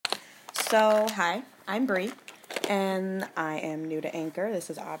Hi, I'm Bree, and I am new to Anchor. This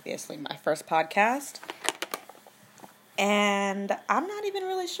is obviously my first podcast, and I'm not even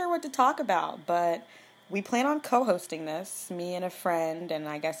really sure what to talk about, but we plan on co-hosting this, me and a friend, and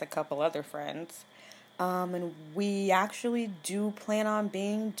I guess a couple other friends, and we actually do plan on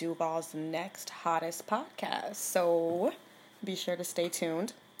being Duval's next hottest podcast, so be sure to stay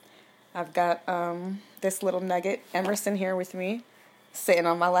tuned. I've got this little nugget, Emerson, here with me, sitting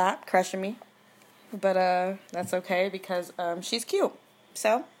on my lap, crushing me. But that's okay because she's cute.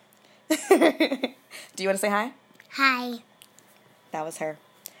 So, do you want to say hi? Hi. That was her.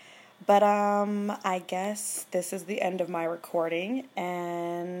 But I guess this is the end of my recording,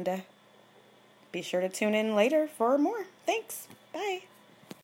 and be sure to tune in later for more. Thanks. Bye.